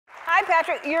Hi,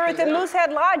 Patrick. You're at the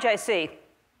Moosehead Lodge, I see.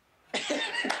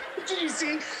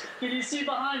 Did you see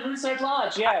behind Moosehead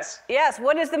Lodge? Yes. Yes.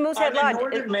 What is the Moosehead Lodge? I'm in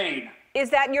northern Maine. Is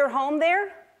that your home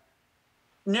there?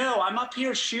 No, I'm up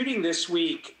here shooting this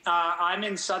week. I'm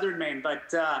in southern Maine,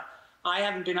 but I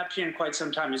haven't been up here in quite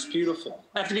some time. It's beautiful.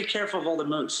 I have to be careful of all the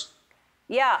moose.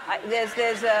 Yeah,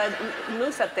 there's a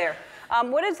moose up there.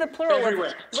 What is the plural?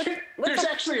 Everywhere. There's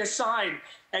actually a sign.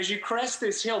 As you crest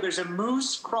this hill, there's a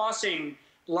moose crossing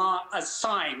a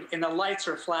sign, and the lights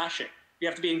are flashing. You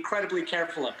have to be incredibly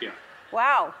careful up here.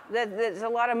 Wow, there's a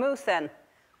lot of moose then.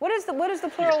 What is the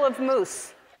plural of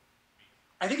moose?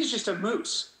 I think it's just a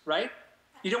moose, right?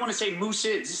 You don't want to say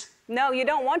mooses. No, you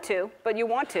don't want to, but you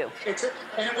want to. And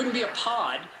it wouldn't be a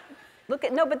pod. But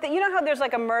you know how there's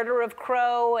like a murder of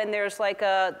crow, and there's like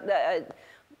yes,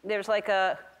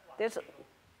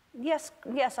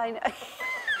 I know.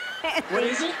 What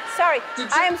is it? Sorry,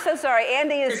 I am so sorry.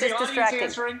 Andy is just distracting.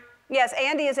 Answering? Yes,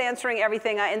 Andy is answering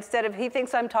everything instead of, he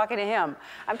thinks I'm talking to him.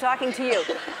 I'm talking to you.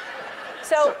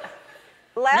 So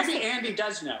maybe Andy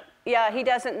does know. Yeah, he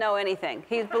doesn't know anything.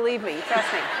 Believe me,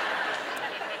 trust me.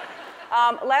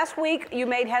 Last week, you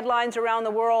made headlines around the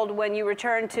world when you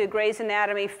returned to Grey's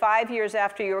Anatomy 5 years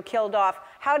after you were killed off.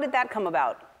 How did that come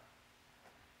about?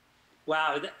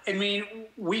 Wow, I mean,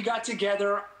 we got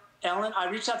together. I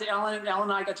reached out to Ellen, and Ellen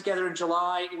and I got together in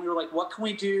July, and we were like, what can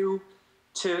we do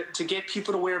to get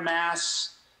people to wear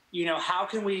masks? You know, how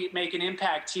can we make an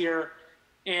impact here?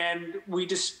 And we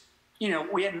just, you know,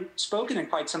 we hadn't spoken in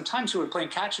quite some time, so we were playing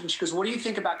catch up. And she goes, what do you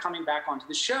think about coming back onto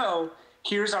the show?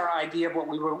 Here's our idea of what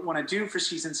we want to do for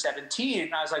season 17.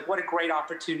 And I was like, what a great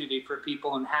opportunity for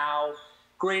people, and how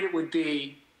great it would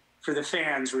be for the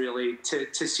fans, really, to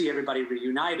see everybody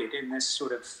reunited in this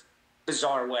sort of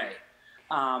bizarre way.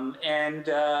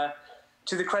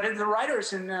 To the credit of the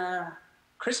writers, and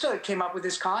Krista came up with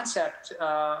this concept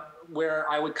where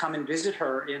I would come and visit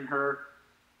her in her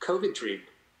COVID dream.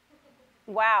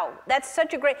 Wow, that's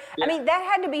such a great, yeah. I mean, that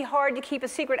had to be hard to keep a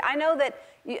secret. I know that,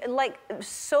 like,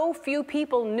 so few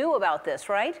people knew about this,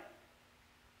 right?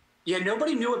 Yeah,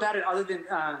 nobody knew about it other than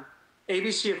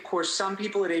ABC, of course, some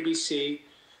people at ABC,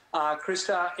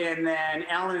 Krista, and then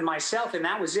Alan and myself, and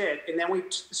that was it. And then we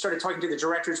started talking to the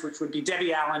directors, which would be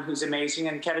Debbie Allen, who's amazing,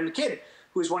 and Kevin McKidd,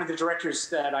 who was one of the directors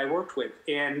that I worked with.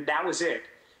 And that was it.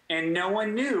 And no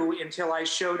one knew until I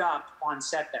showed up on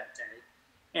set that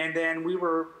day. And then we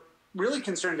were really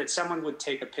concerned that someone would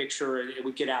take a picture and it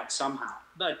would get out somehow.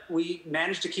 But we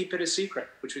managed to keep it a secret,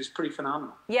 which was pretty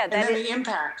phenomenal. Yeah, and then the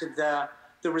impact of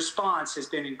the response has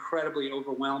been incredibly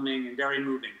overwhelming and very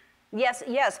moving. Yes,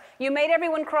 yes. You made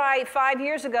everyone cry 5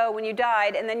 years ago when you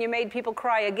died, and then you made people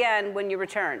cry again when you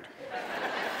returned.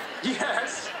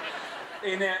 Yes,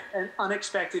 in an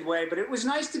unexpected way. But it was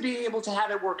nice to be able to have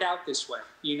it work out this way.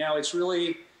 You know, it's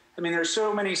really, I mean, there's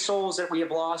so many souls that we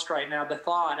have lost right now. The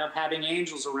thought of having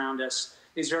angels around us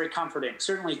is very comforting,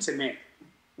 certainly to me.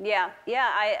 Yeah,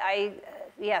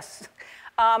 yes.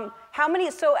 How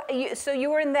many, so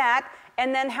you were in that,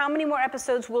 and then how many more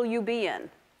episodes will you be in?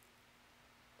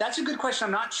 That's a good question.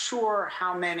 I'm not sure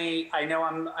how many. I know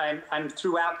I'm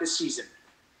throughout the season.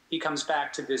 He comes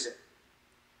back to visit.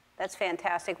 That's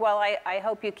fantastic. Well, I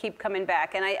hope you keep coming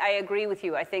back, and I agree with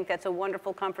you. I think that's a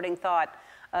wonderful, comforting thought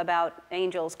about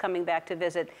angels coming back to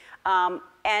visit. And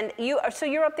so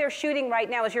you're up there shooting right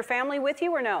now. Is your family with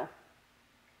you or no?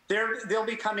 They'll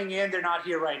be coming in. They're not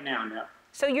here right now, no.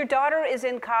 So your daughter is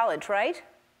in college, right?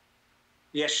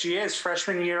 Yes, she is.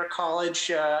 Freshman year of college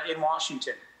in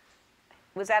Washington.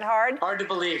 Was that hard? Hard to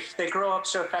believe. They grow up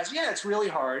so fast. Yeah, it's really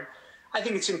hard. I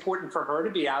think it's important for her to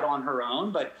be out on her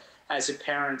own, but as a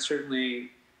parent,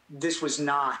 certainly this was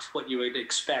not what you would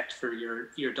expect for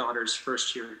your daughter's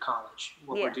first year of college,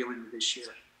 what we're dealing with this year.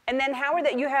 And then how are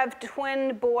they? You have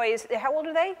twin boys. How old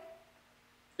are they?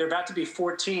 They're about to be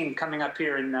 14 coming up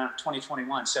here in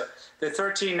 2021. So they're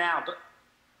 13 now,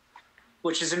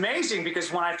 which is amazing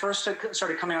because when I first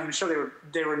started coming on the show,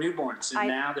 they were newborns, and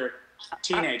now they're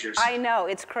teenagers. I know,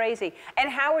 it's crazy.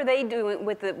 And how are they doing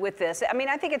with this? I mean,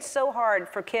 I think it's so hard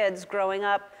for kids growing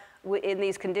up in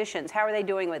these conditions. How are they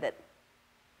doing with it?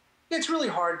 It's really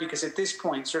hard because at this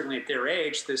point, certainly at their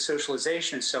age, the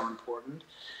socialization is so important.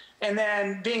 And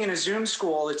then being in a Zoom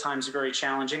school all the time is very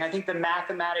challenging. I think the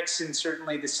mathematics and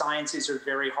certainly the sciences are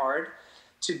very hard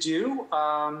to do.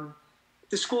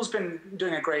 The school's been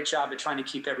doing a great job at trying to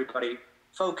keep everybody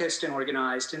focused and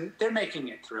organized, and they're making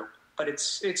it through. But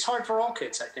it's hard for all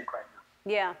kids, I think, right now.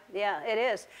 Yeah, it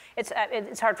is.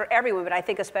 It's hard for everyone, but I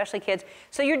think especially kids.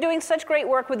 So you're doing such great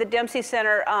work with the Dempsey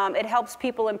Center. It helps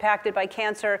people impacted by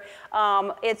cancer.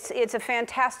 It's a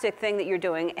fantastic thing that you're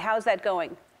doing. How's that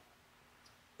going?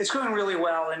 It's going really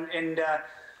well, and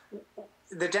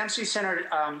the Dempsey Center,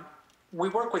 we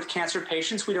work with cancer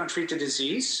patients. We don't treat the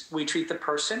disease. We treat the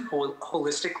person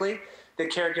holistically, the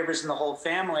caregivers and the whole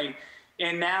family.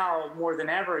 And now, more than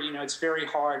ever, it's very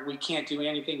hard. We can't do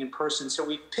anything in person. So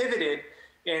we pivoted,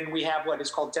 and we have what is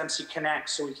called Dempsey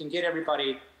Connect. So we can get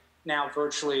everybody now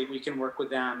virtually. We can work with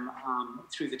them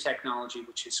through the technology,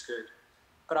 which is good.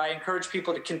 But I encourage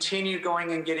people to continue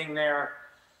going and getting their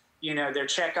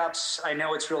checkups. I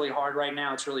know it's really hard right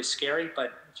now. It's really scary,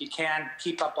 but if you can,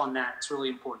 keep up on that. It's really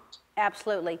important.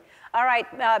 Absolutely. All right,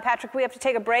 Patrick, we have to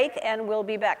take a break, and we'll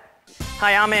be back.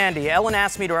 Hi, I'm Andy. Ellen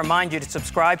asked me to remind you to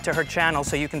subscribe to her channel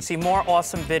so you can see more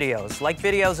awesome videos, like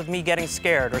videos of me getting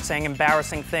scared or saying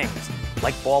embarrassing things,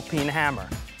 like ball peen hammer,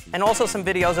 and also some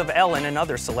videos of Ellen and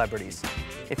other celebrities,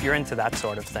 if you're into that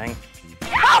sort of thing.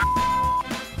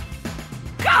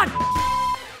 God!